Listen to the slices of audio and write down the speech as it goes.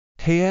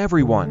Hey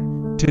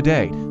everyone!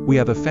 Today, we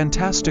have a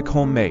fantastic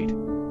homemade,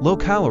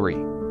 low-calorie,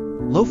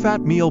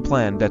 low-fat meal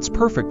plan that's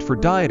perfect for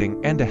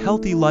dieting and a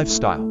healthy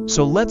lifestyle.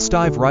 So let's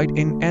dive right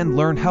in and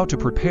learn how to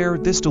prepare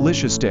this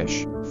delicious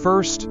dish.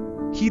 First,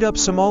 heat up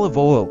some olive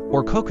oil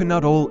or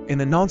coconut oil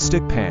in a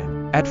non-stick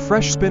pan. Add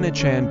fresh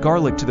spinach and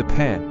garlic to the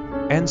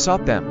pan and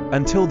saute them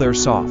until they're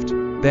soft.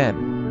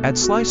 Then, add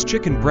sliced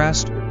chicken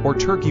breast or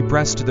turkey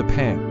breast to the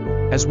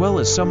pan, as well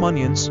as some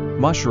onions,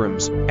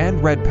 mushrooms,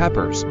 and red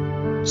peppers.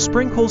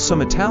 Sprinkle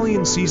some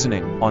Italian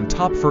seasoning on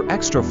top for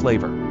extra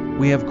flavor.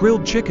 We have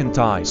grilled chicken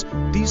thighs.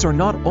 These are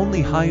not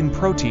only high in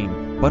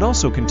protein, but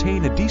also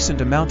contain a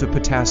decent amount of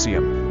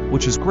potassium,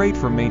 which is great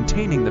for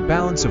maintaining the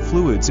balance of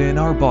fluids in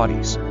our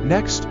bodies.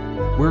 Next,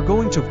 we're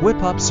going to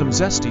whip up some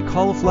zesty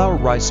cauliflower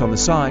rice on the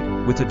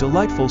side with a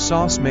delightful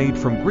sauce made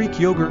from Greek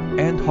yogurt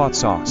and hot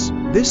sauce.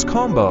 This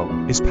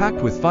combo is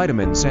packed with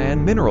vitamins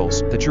and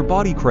minerals that your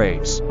body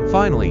craves.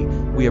 Finally,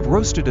 we have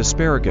roasted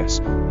asparagus.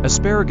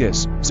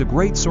 Asparagus is a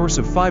great source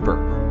of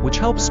fiber, which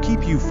helps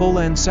keep you full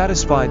and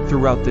satisfied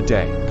throughout the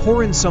day.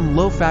 Pour in some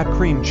low-fat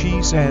cream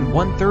cheese and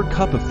 1/3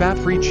 cup of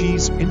fat-free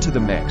cheese into the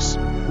mix.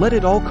 Let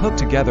it all cook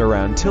together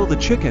until the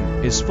chicken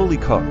is fully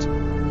cooked.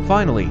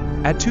 Finally,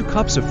 add 2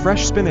 cups of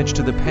fresh spinach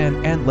to the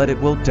pan and let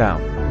it wilt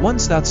down.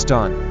 Once that's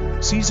done,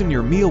 season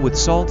your meal with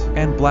salt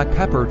and black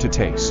pepper to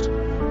taste.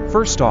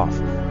 First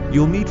off,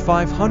 you'll need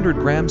 500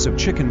 grams of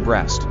chicken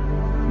breast.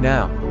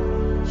 Now,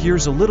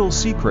 here's a little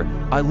secret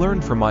I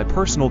learned from my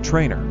personal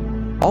trainer.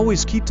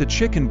 Always keep the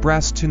chicken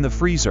breast in the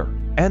freezer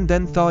and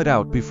then thaw it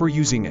out before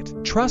using it.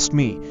 Trust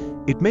me,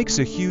 it makes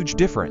a huge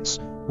difference.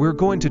 We're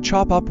going to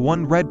chop up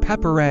 1 red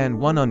pepper and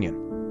 1 onion.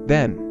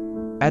 Then,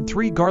 add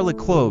 3 garlic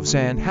cloves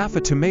and half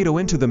a tomato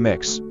into the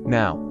mix.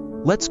 Now,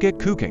 let's get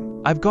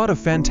cooking. I've got a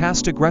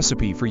fantastic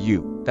recipe for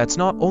you that's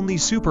not only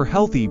super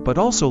healthy but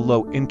also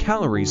low in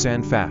calories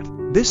and fat.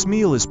 This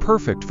meal is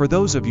perfect for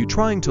those of you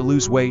trying to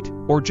lose weight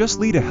or just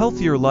lead a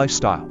healthier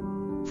lifestyle.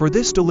 For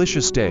this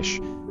delicious dish,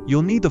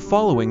 you'll need the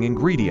following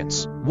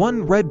ingredients: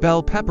 1 red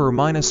bell pepper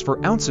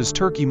 -4 ounces,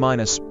 turkey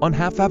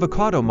 -1/2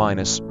 avocado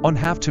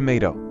 -1/2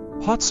 tomato.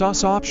 Hot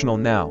sauce optional.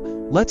 Now,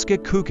 let's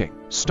get cooking.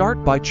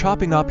 Start by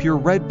chopping up your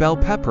red bell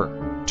pepper,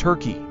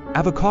 turkey,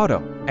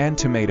 avocado, and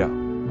tomato.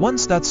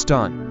 Once that's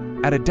done,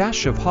 add a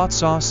dash of hot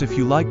sauce if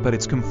you like, but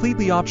it's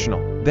completely optional.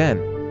 Then,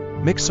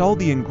 mix all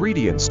the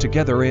ingredients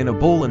together in a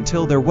bowl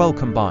until they're well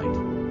combined.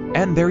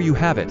 And there you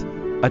have it,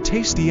 a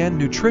tasty and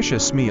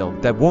nutritious meal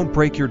that won't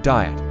break your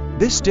diet.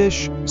 This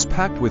dish is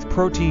packed with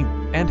protein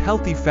and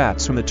healthy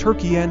fats from the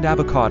turkey and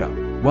avocado,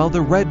 while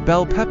the red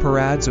bell pepper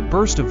adds a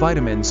burst of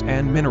vitamins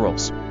and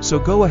minerals. So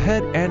go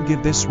ahead and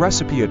give this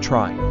recipe a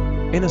try.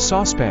 In a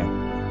saucepan,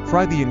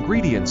 fry the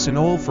ingredients in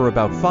oil for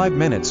about 5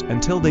 minutes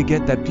until they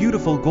get that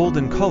beautiful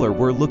golden color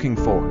we're looking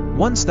for.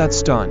 Once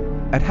that's done,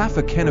 add half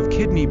a can of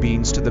kidney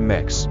beans to the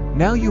mix.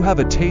 Now you have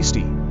a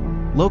tasty,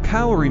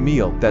 low-calorie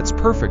meal that's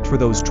perfect for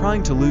those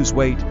trying to lose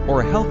weight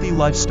or a healthy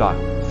lifestyle.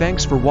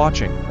 Thanks for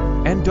watching,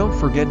 and don't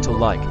forget to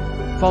like,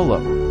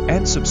 follow,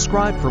 and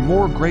subscribe for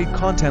more great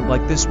content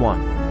like this one.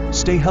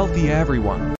 Stay healthy, everyone.